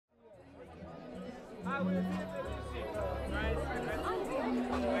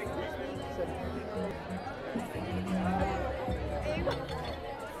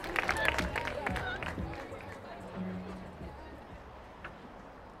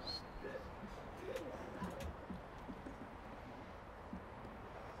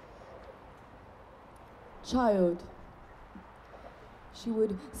Child. She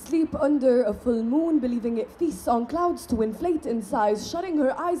would sleep under a full moon, believing it feasts on clouds to inflate in size, shutting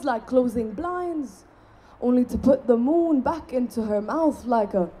her eyes like closing blinds, only to put the moon back into her mouth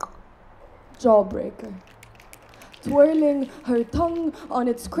like a jawbreaker. Twirling her tongue on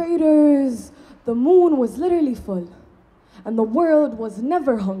its craters, the moon was literally full, and the world was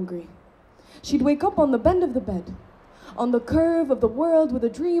never hungry. She'd wake up on the bend of the bed, on the curve of the world with a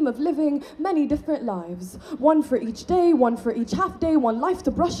dream of living many different lives. One for each day, one for each half day, one life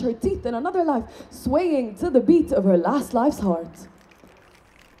to brush her teeth in another life, swaying to the beat of her last life's heart.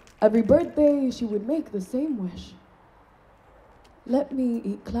 Every birthday, she would make the same wish. Let me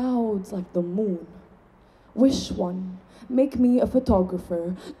eat clouds like the moon. Wish 1, make me a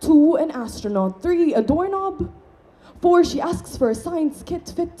photographer. 2, an astronaut. 3, a doorknob. 4, she asks for a science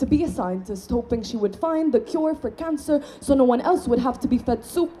kit fit to be a scientist, hoping she would find the cure for cancer so no one else would have to be fed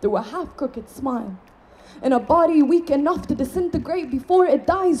soup through a half-crooked smile. In a body weak enough to disintegrate before it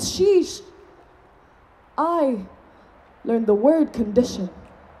dies, sheesh. I learned the word condition.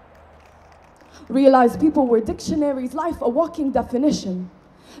 Realized people were dictionaries, life a walking definition.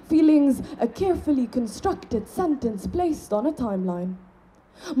 Feelings a carefully constructed sentence placed on a timeline.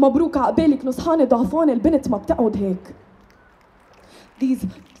 مبروك عقبالك نصحانة ضعفان البنت ما بتقعد هيك. These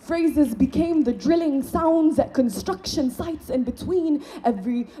phrases became the drilling sounds at construction sites in between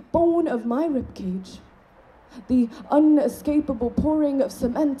every bone of my ribcage. The unescapable pouring of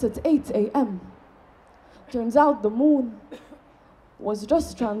cement at 8 a.m. Turns out the moon was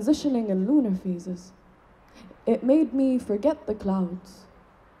just transitioning in lunar phases. It made me forget the clouds.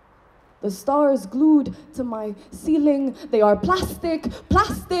 The stars glued to my ceiling, they are plastic,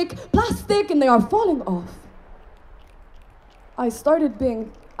 plastic, plastic, and they are falling off. I started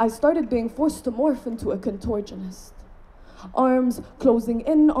being forced to morph into a contortionist. Arms closing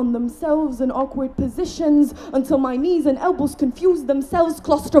in on themselves in awkward positions until my knees and elbows confused themselves,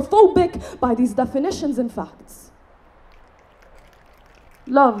 claustrophobic by these definitions and facts.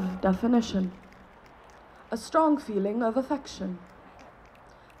 Love definition. A strong feeling of affection.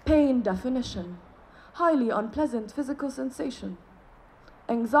 Pain definition, highly unpleasant physical sensation.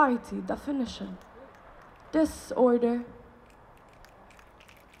 Anxiety definition, disorder.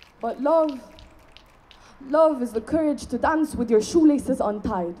 But love is the courage to dance with your shoelaces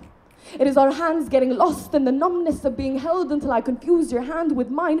untied. It is our hands getting lost in the numbness of being held until I confuse your hand with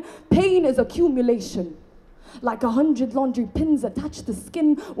mine. Pain is accumulation. Like 100 laundry pins attached to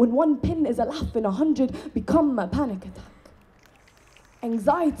skin, when one pin is a laugh and 100 become a panic attack.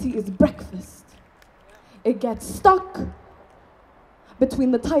 Anxiety is breakfast. It gets stuck between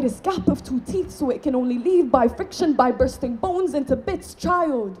the tightest gap of 2 teeth, so it can only leave by friction, by bursting bones into bits.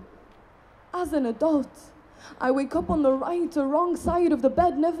 Child. As an adult, I wake up on the right or wrong side of the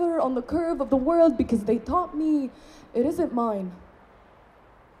bed, never on the curve of the world, because they taught me it isn't mine.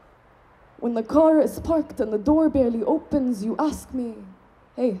 When the car is parked and the door barely opens, you ask me,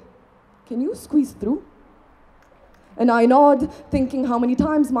 hey, can you squeeze through? And I nod, thinking how many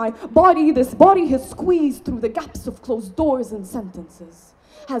times this body has squeezed through the gaps of closed doors and sentences,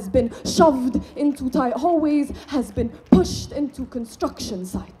 has been shoved into tight hallways, has been pushed into construction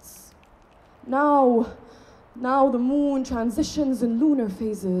sites. Now the moon transitions in lunar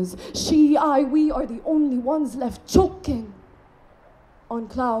phases. She, I, we are the only ones left choking on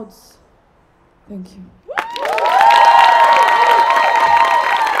clouds. Thank you.